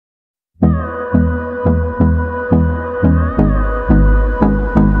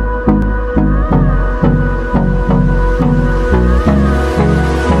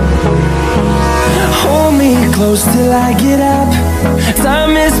close till I get up.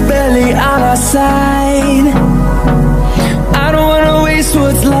 Time is barely on our side. I don't wanna waste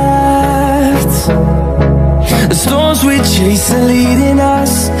what's left. The storms we chase are leading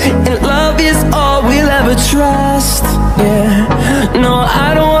us, and love is all we'll ever trust. Yeah, no, I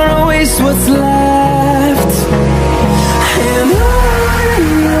don't wanna waste what's left. And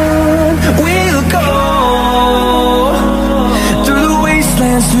on we'll go, through the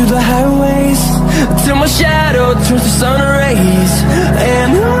wastelands, through the highways, till my shadow turns to sun rays.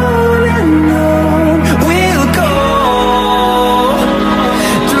 And on we'll go,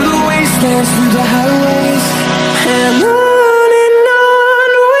 through the wastelands, through the highways, and on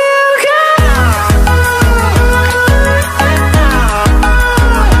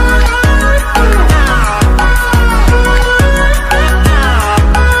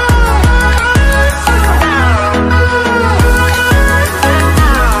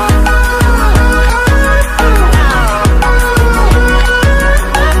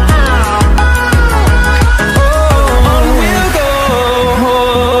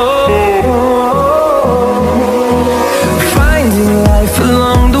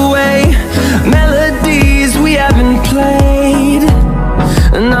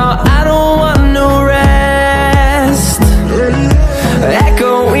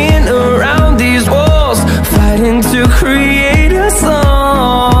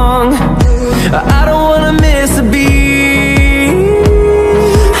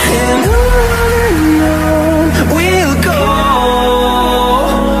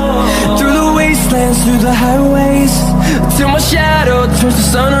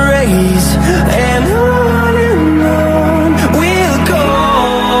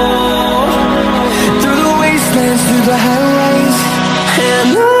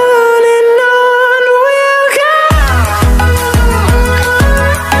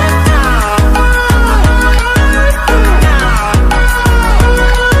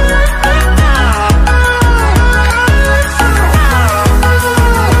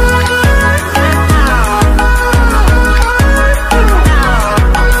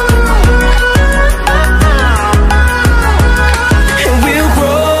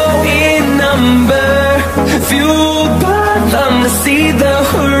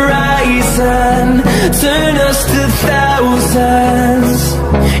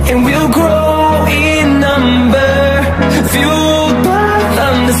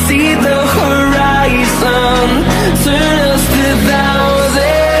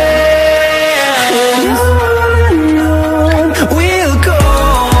we'll go.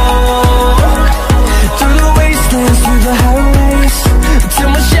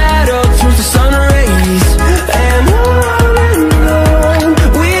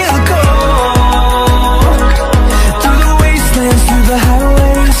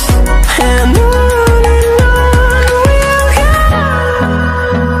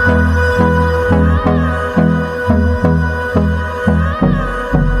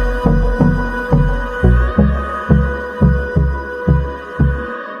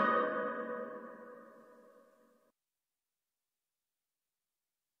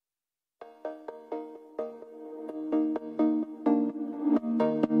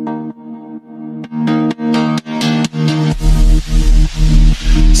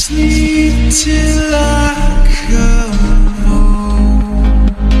 Till I come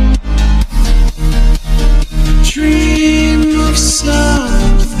home, dream of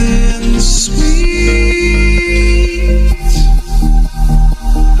something sweet.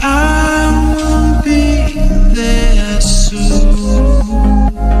 I will be there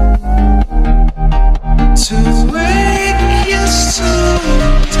soon to wake you so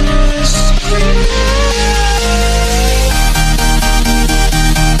discreet.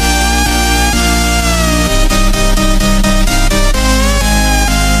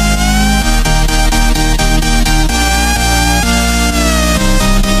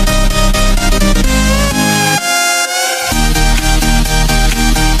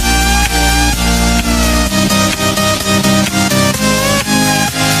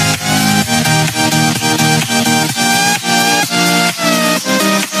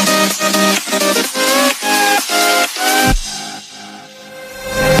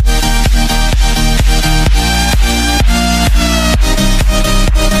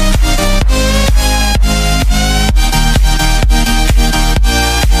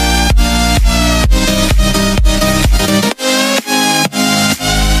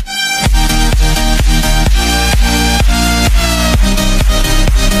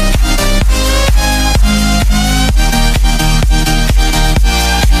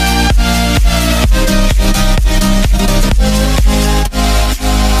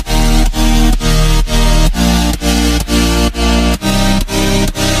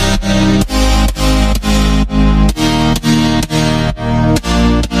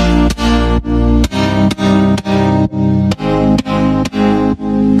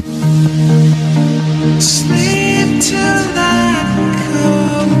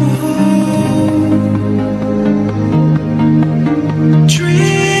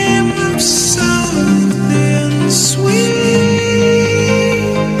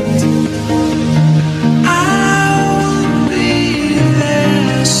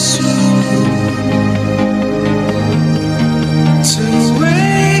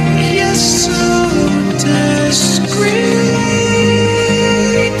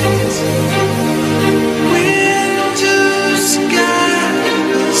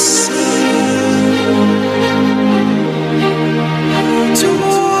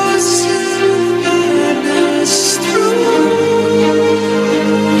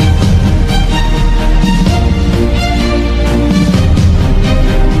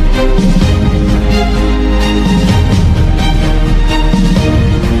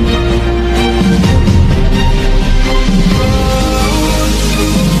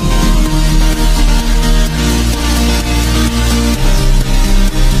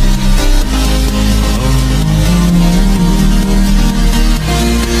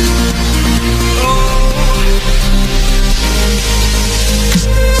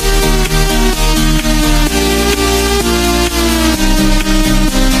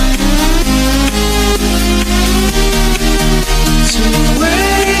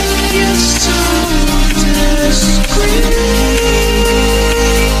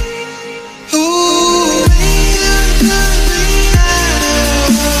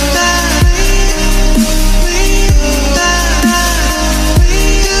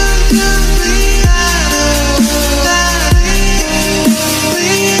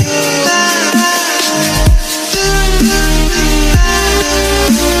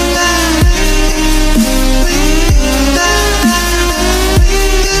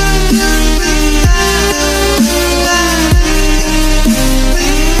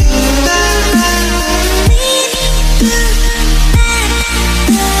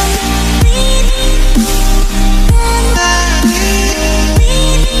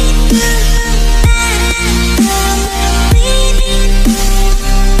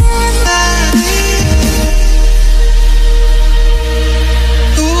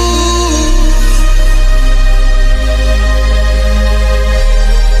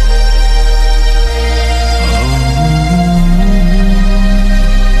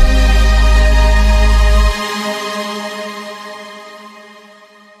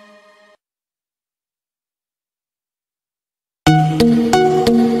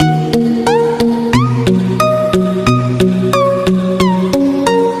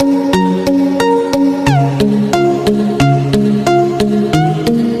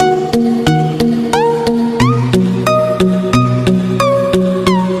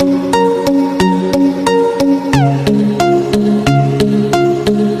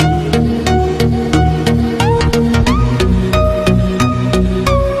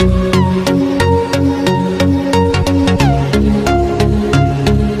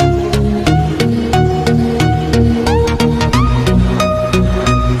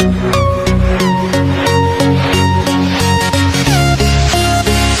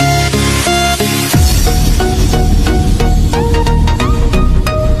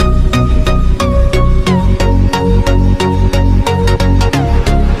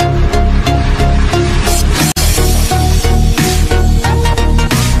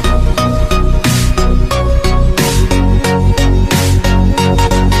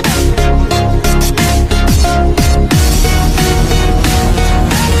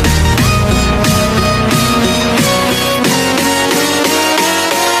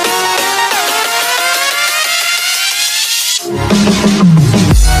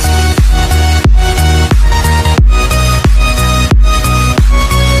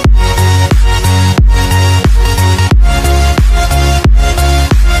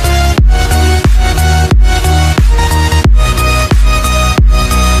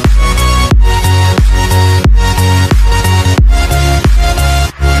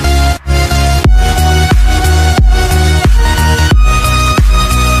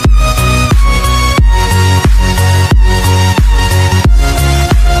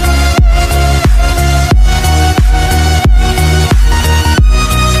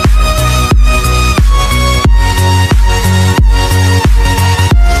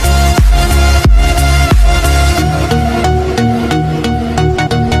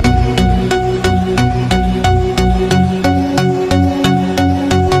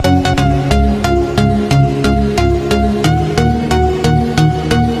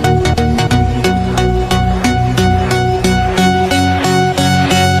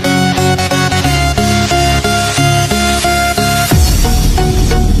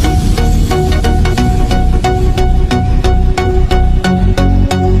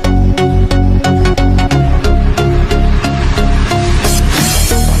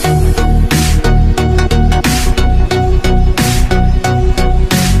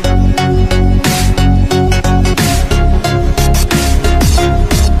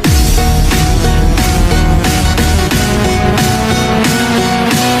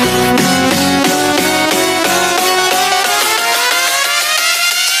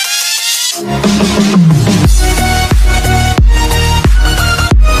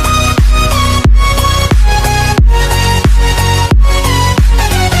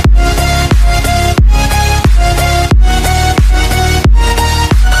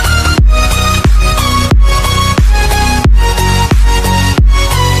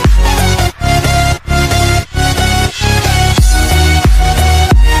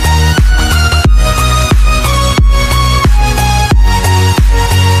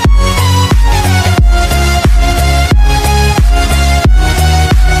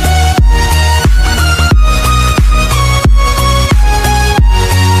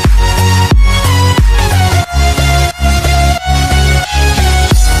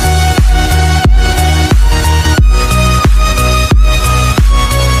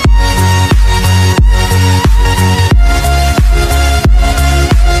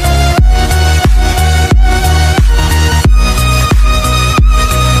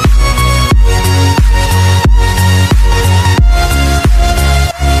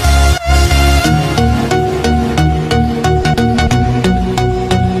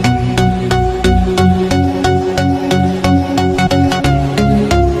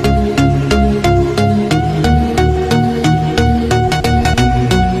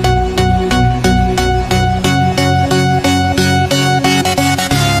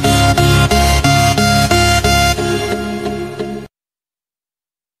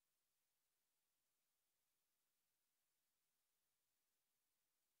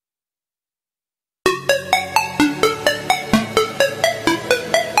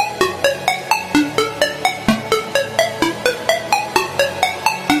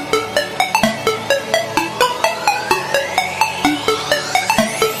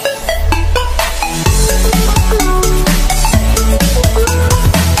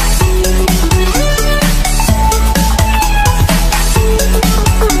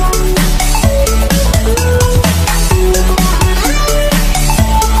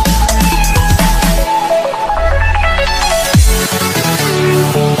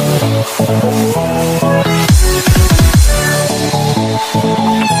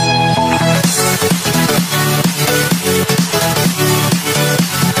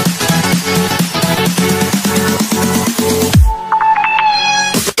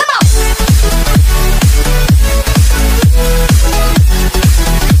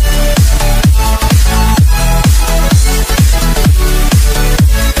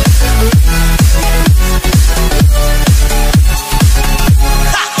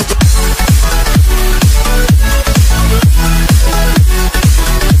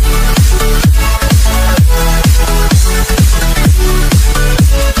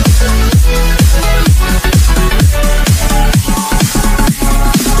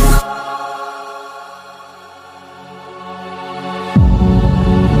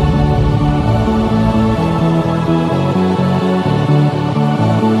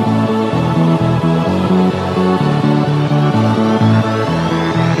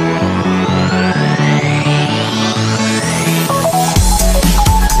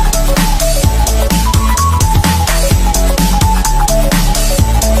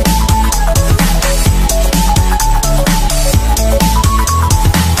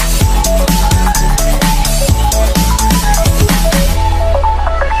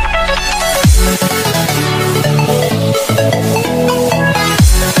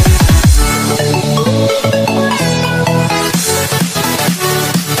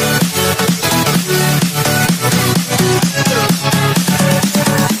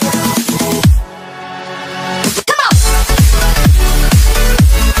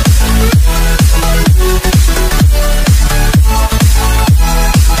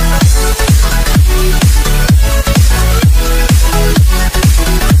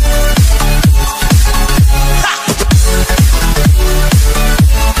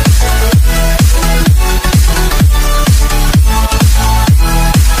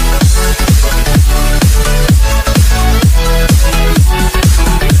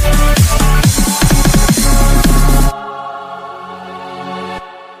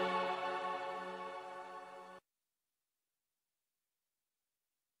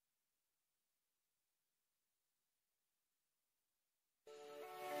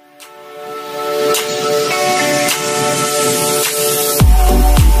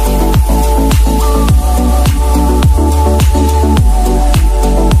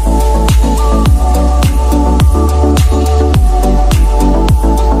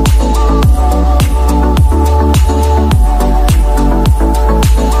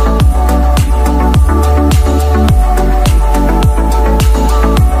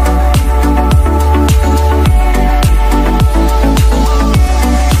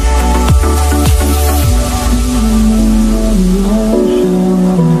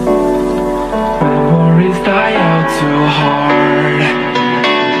 die out too hard.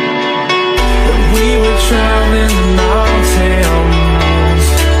 But we were traveling the mountains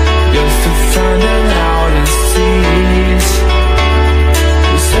just to find the loudest seas.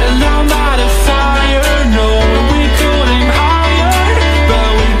 We set down by the fire, knowing we could aim higher, but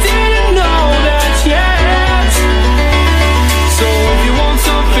we didn't know that yet. So if you want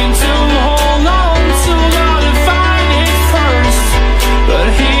something to hold on to, gotta find it first. But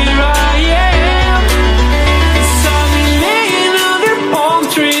here I am, 'cause I've been laying under palm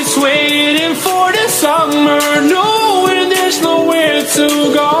trees, waiting for the summer, knowing there's nowhere to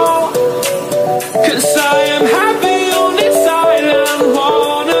go. 'Cause I am happy on this island,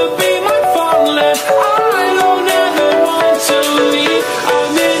 wanna be my farmland. I don't ever want to leave,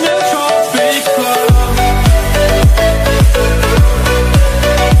 I'm in a tropic club.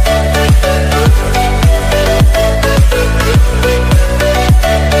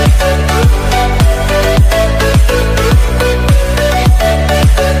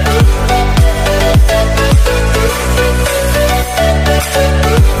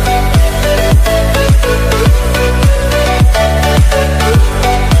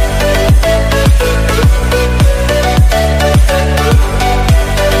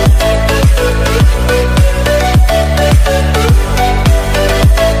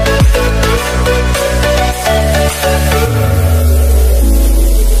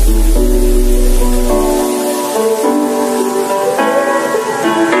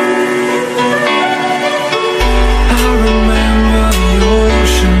 I remember the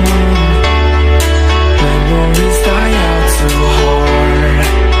ocean, memories die out too hard.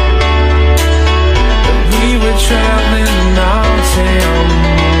 But we were traveling the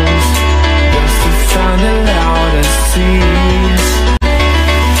mountains just to find the loudest seas.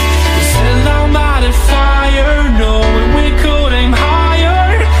 We sat down by the fire, knowing we could aim higher,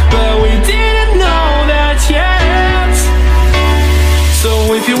 but we didn't know that yet. So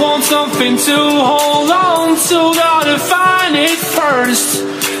if you want something to hold on to, gotta find it first.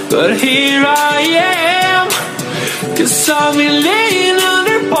 But here I am, 'cause I've been laying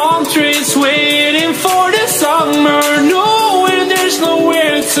under palm trees, waiting for the summer, knowing there's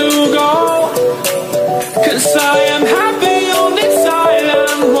nowhere to go. 'Cause I am happy on this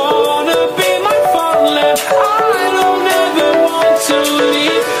island, wanna be my farmland. I don't ever want to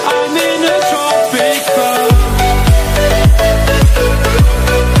leave, I'm in a tropic club.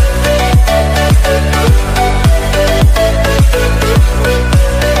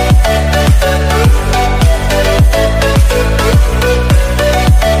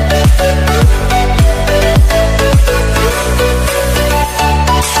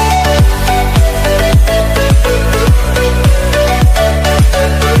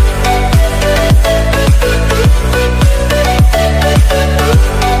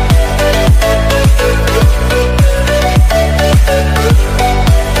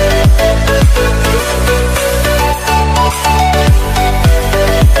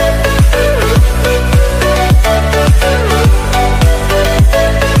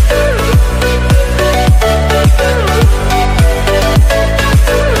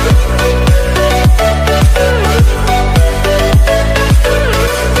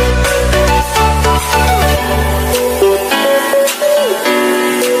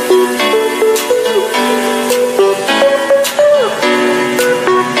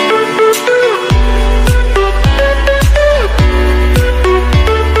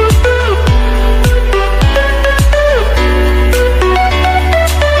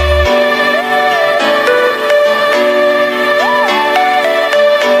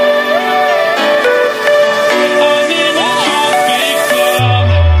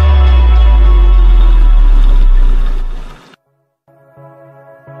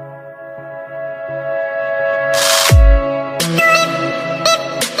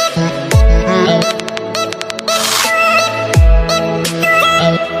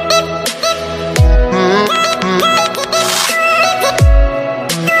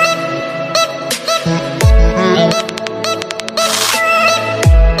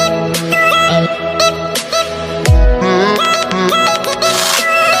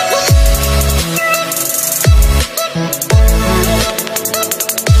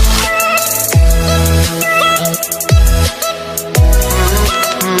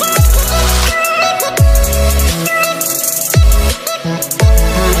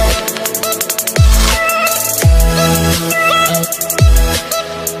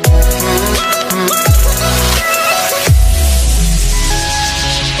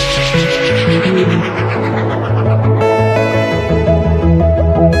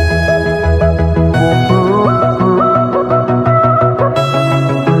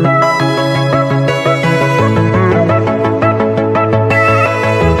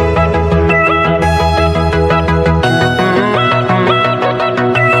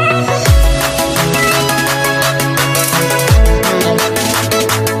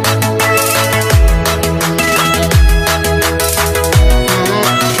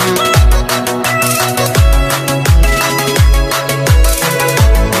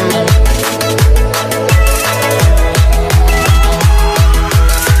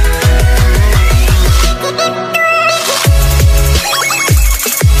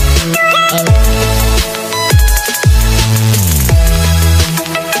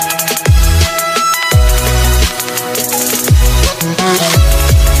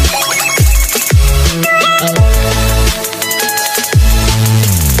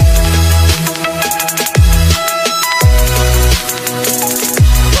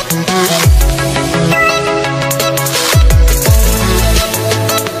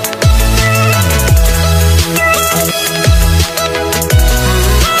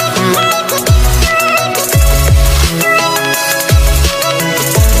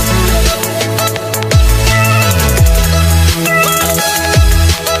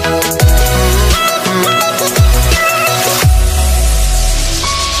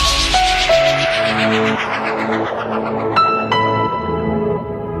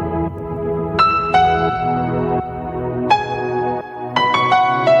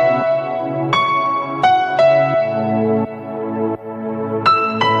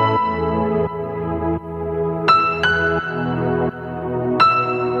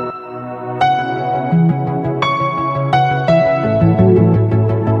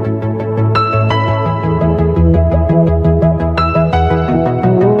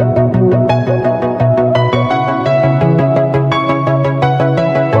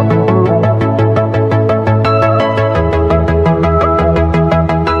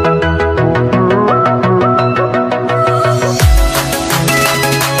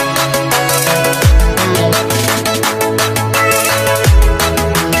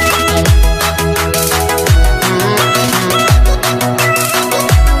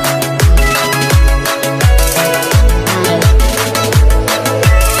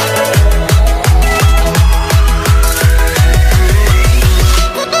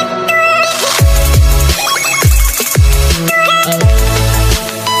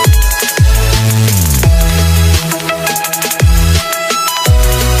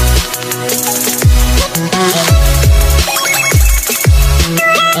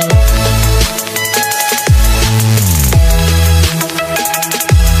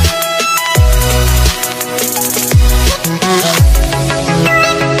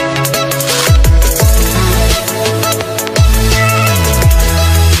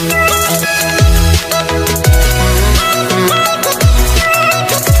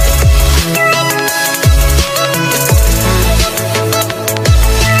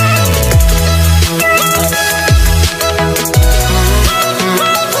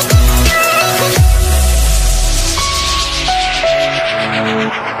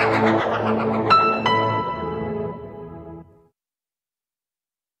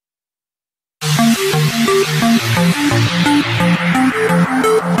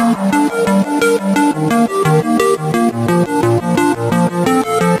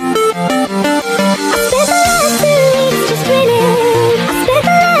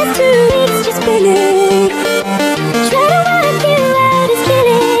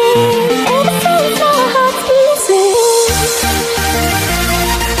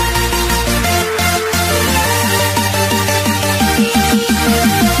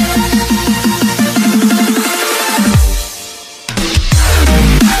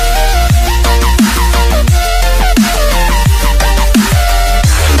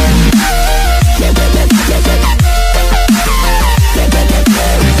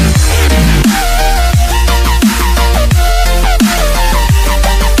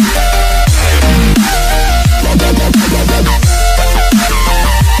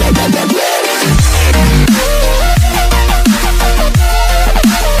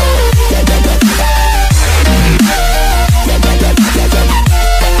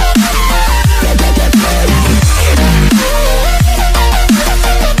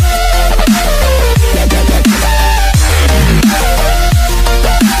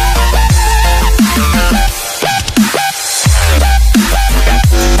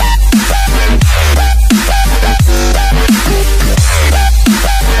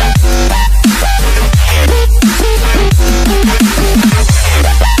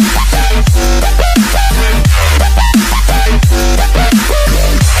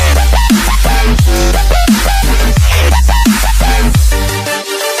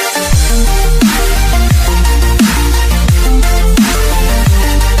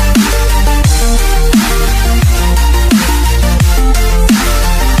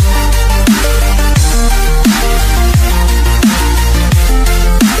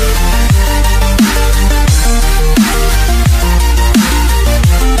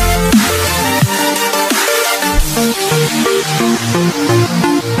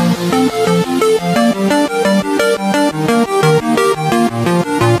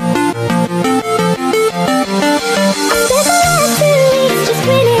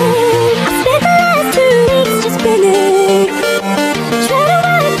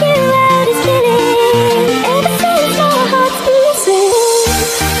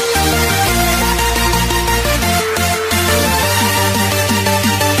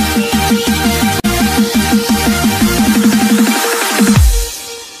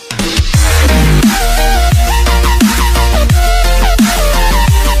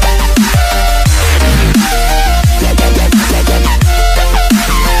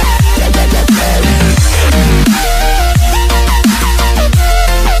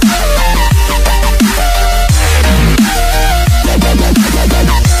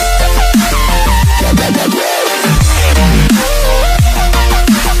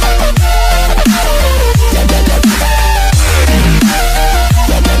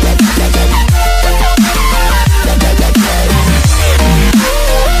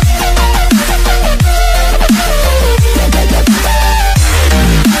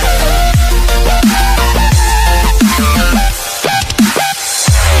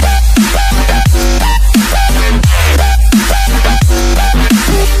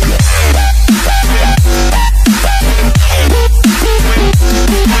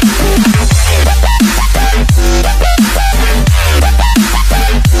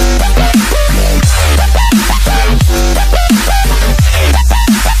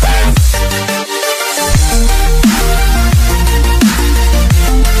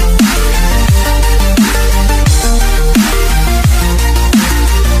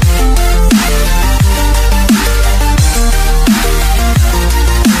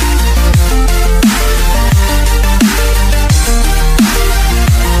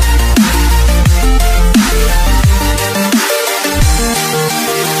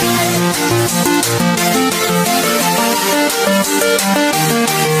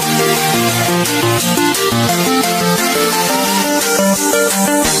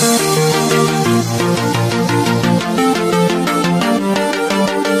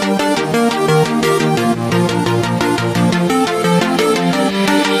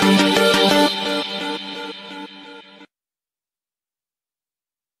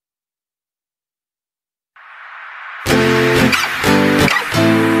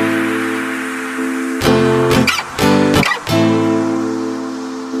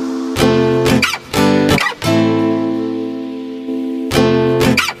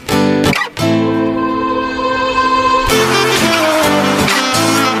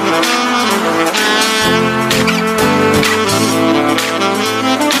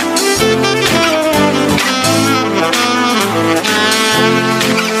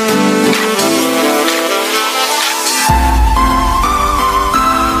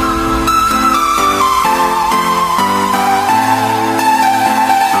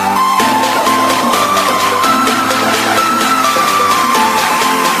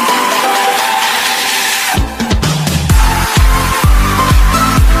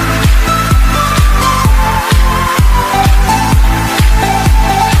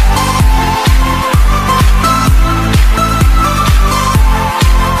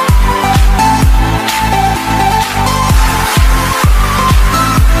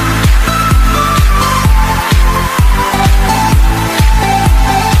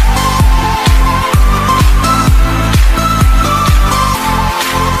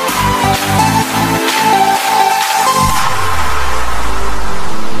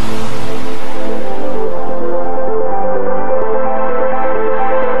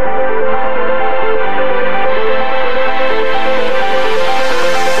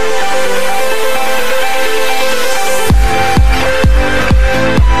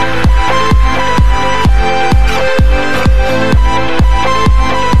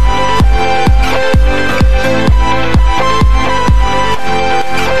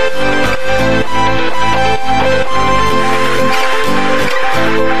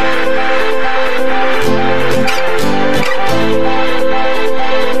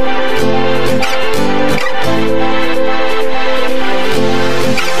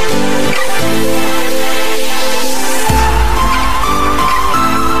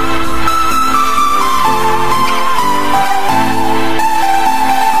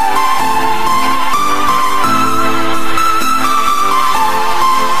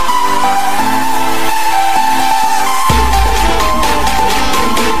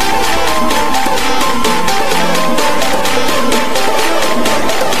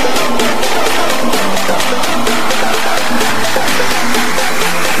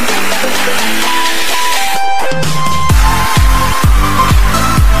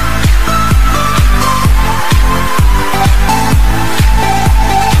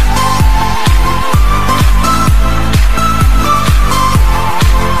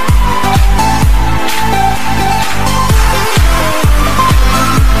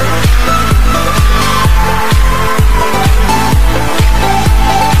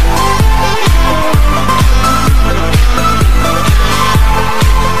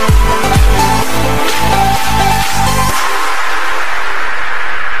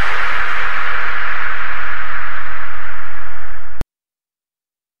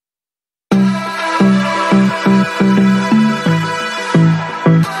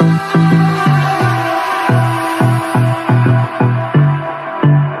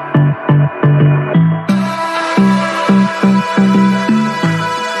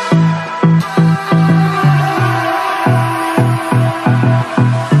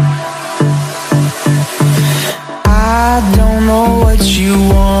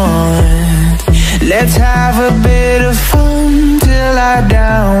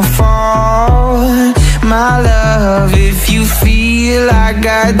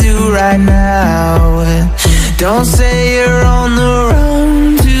 like I do right now. Don't say you're on the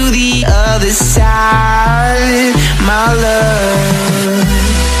run to the other side, my love.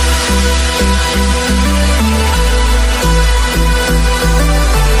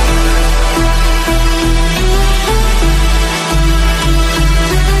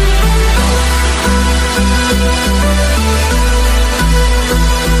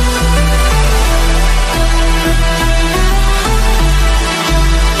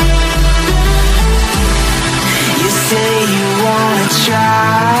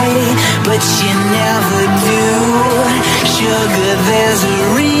 But you never do. Sugar, there's a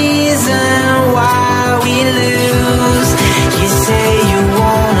reason why we lose. You say you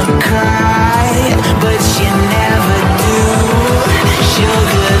wanna cry, but you never do.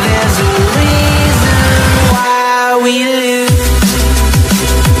 Sugar, there's a reason why we lose.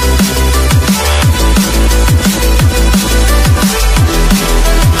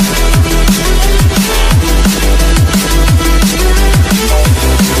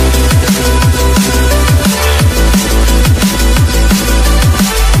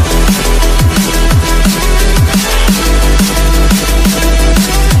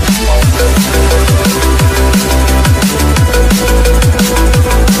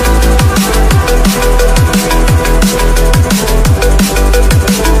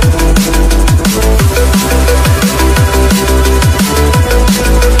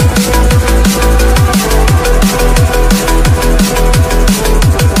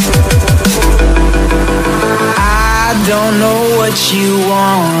 You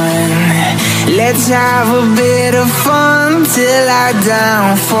want. Let's have a bit of fun till I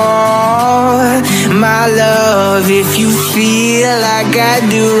downfall, my love. If you feel like I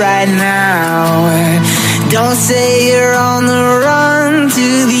do right now, don't say you're on the run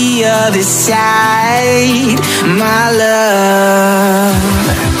to the other side, my love.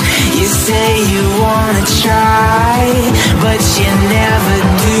 You say you wanna try, but you never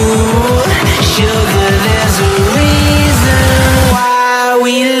do. Sugar, there's a reason why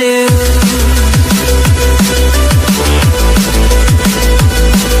we lose.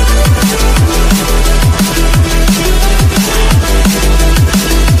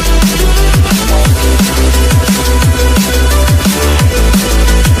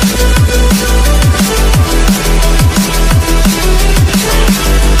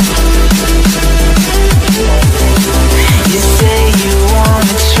 You say you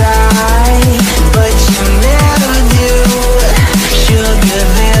wanna try, but you never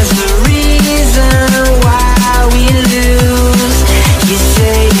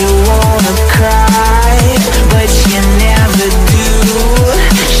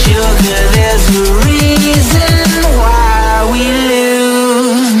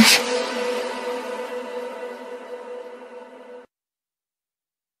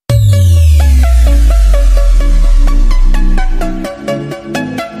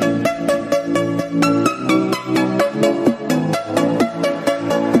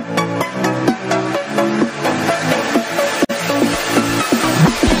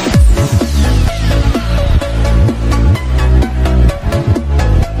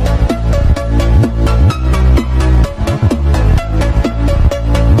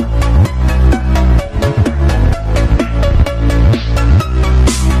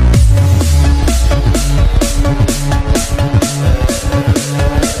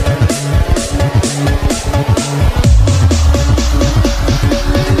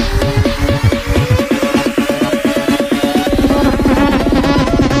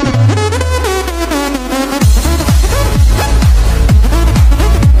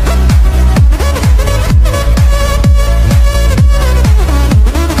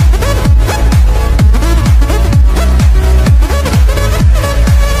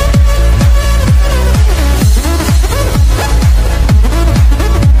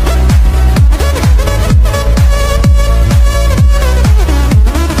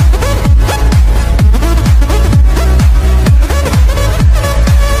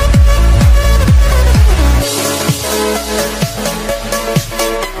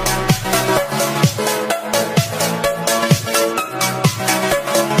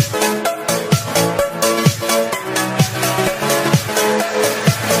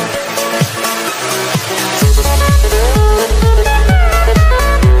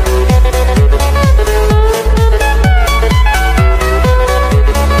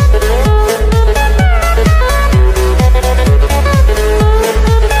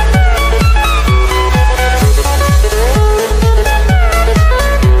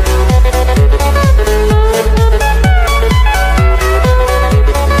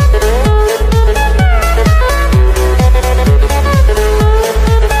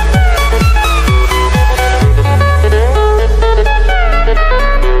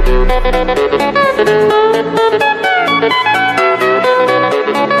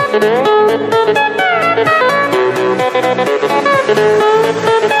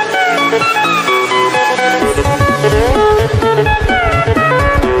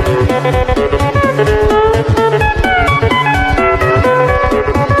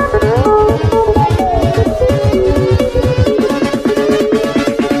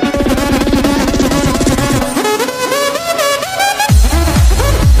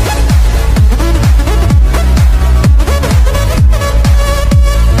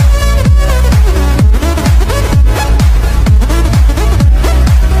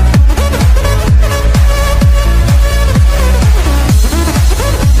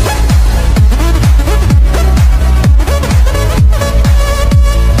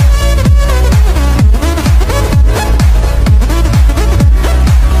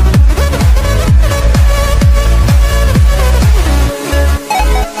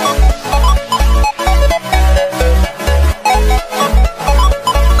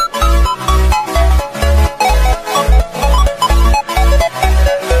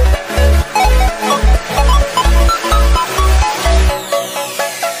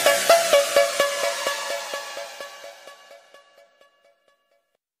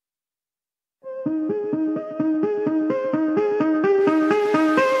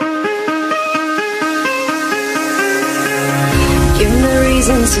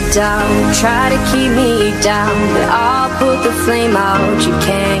reasons to doubt, try to keep me down, but I'll put the flame out. You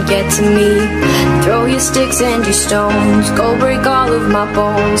can't get to me. Throw your sticks and your stones, go break all of my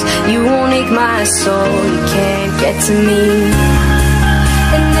bones. You won't ache my soul. You can't get to me.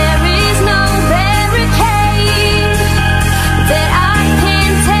 And there is no barricade that I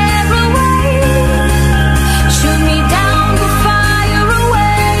can tear away. Shoot me down with fire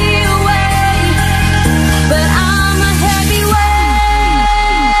away, away. But I'm a heavyweight.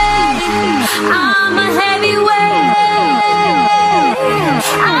 I'm a heavyweight.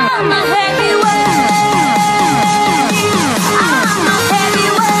 I'm a heavyweight. I'm a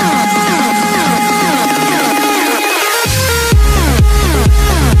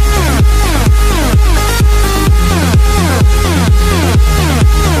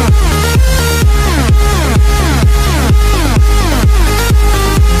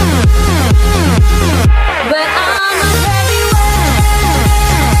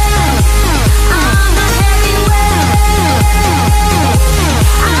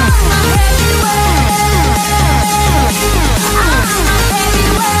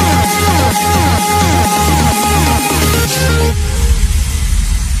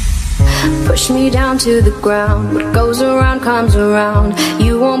push me down to the ground. What goes around comes around.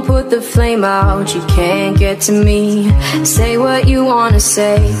 You won't put the flame out. You can't get to me. Say what you wanna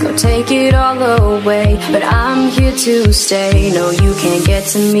say, go take it all away, but I'm here to stay. No, you can't get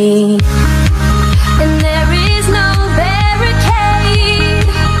to me. And there is no barricade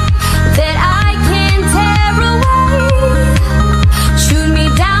that I can tear away. Shoot me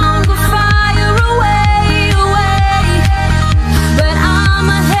down with fire away, away. But I'm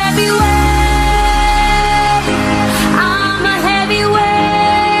a heavyweight.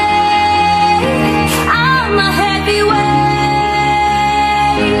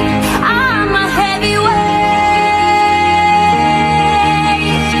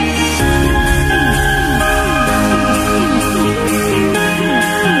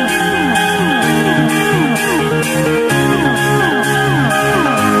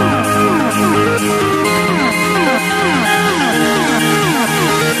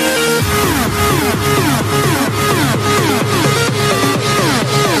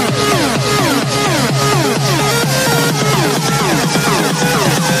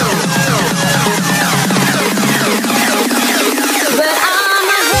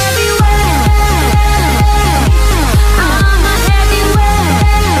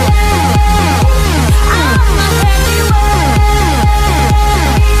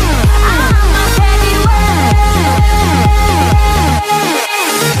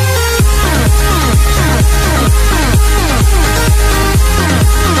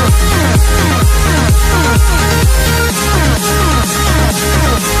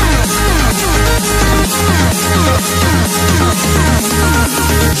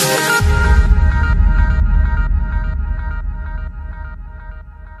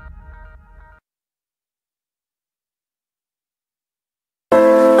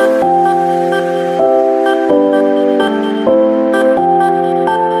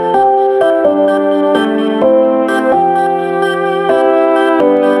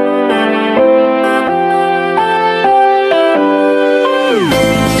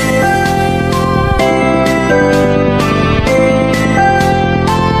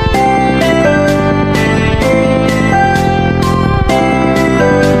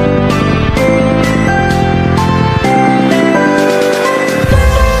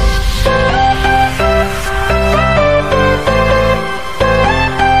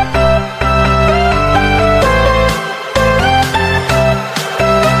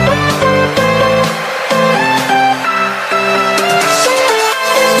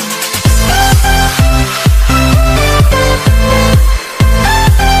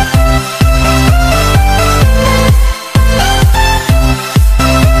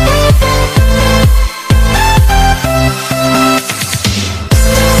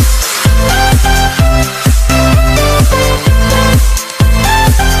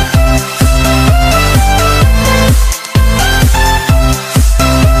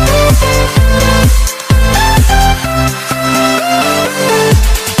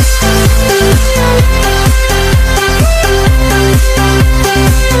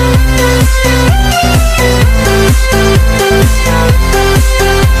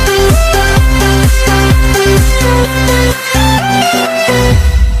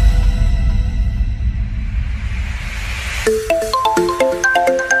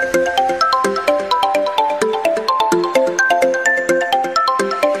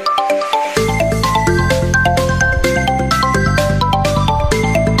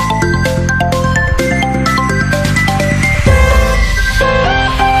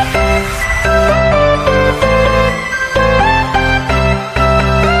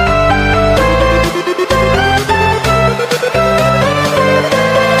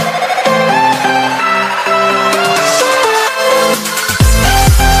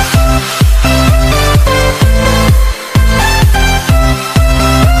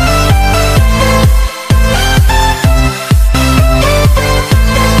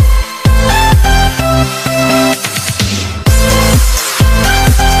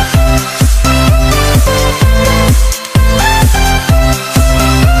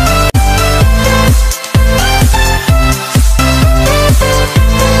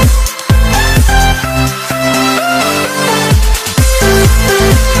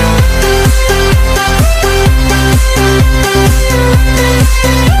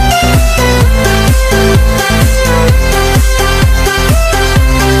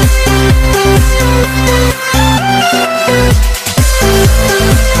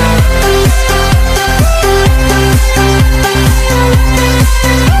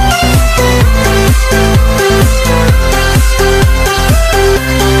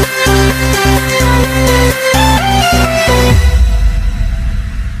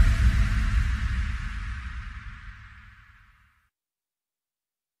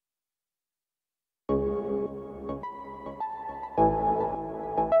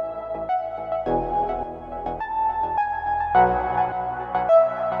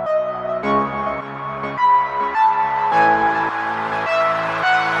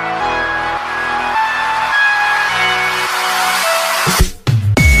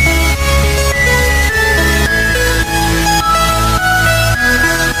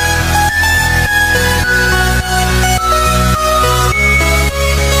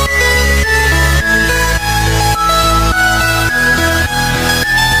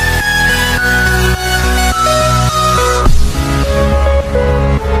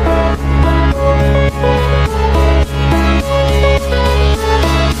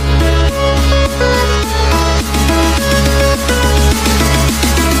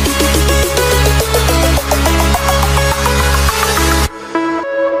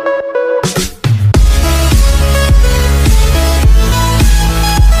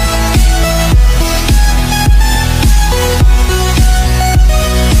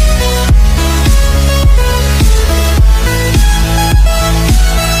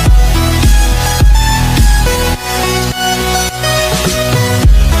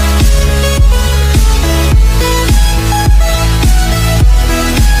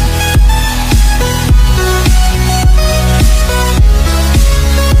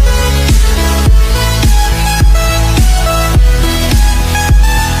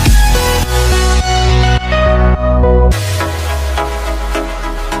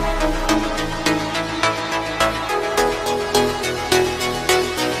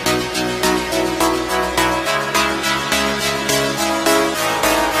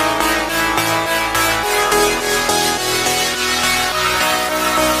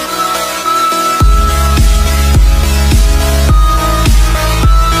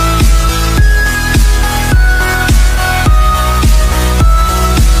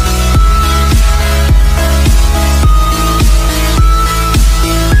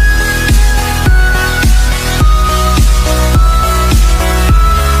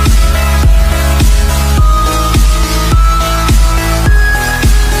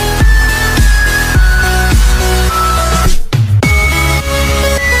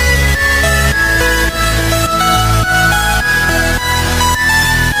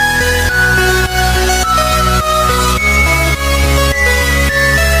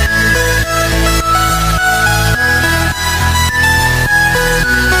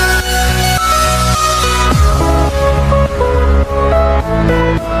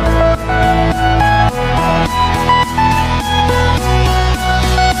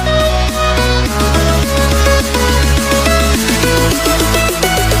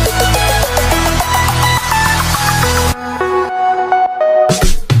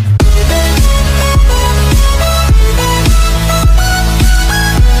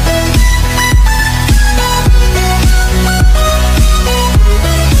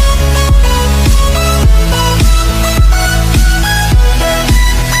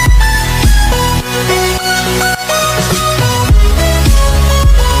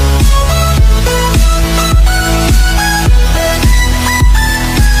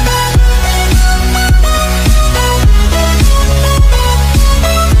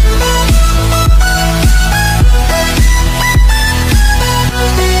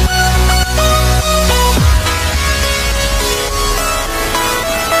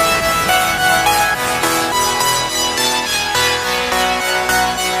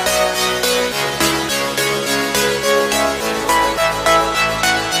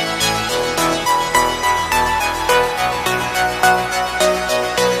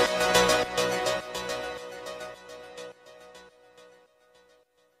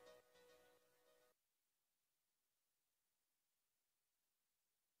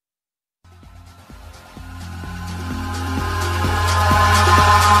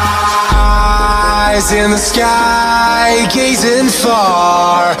 Eyes in the sky, gazing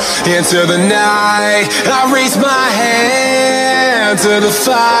far into the night. I raise my hand to the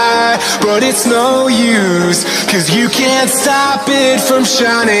fire, but it's no use, 'cause you can't stop it from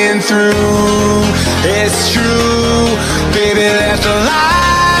shining through. It's true, baby, let the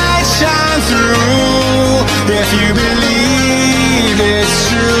light shine through. If you believe it's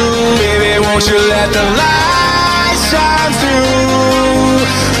true, baby, won't you let the light shine through?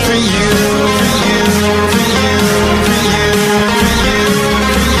 For you, for you, for you, for you, for you, for you, for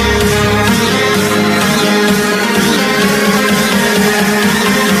you,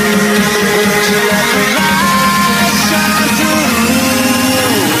 won't you let the light shine through?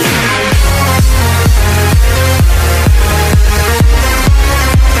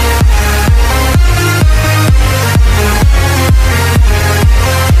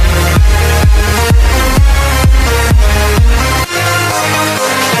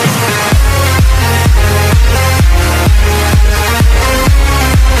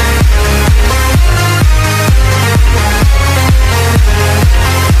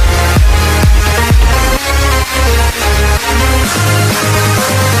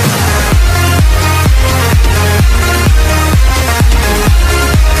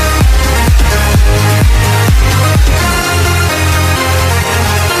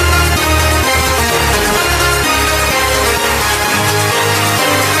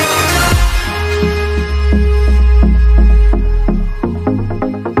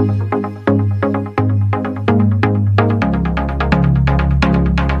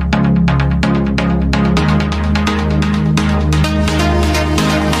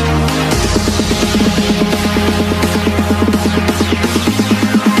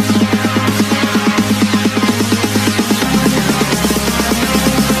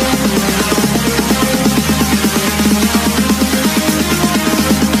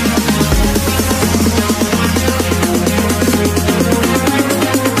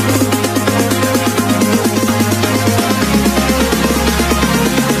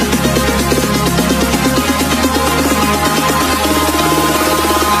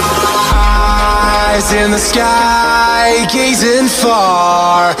 In the sky, gazing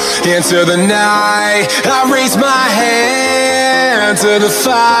far into the night. I raise my hand to the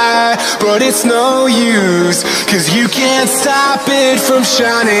fire, but it's no use, 'cause you can't stop it from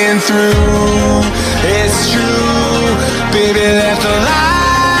shining through. It's true, baby, let the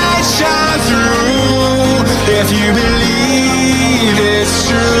light shine through. If you believe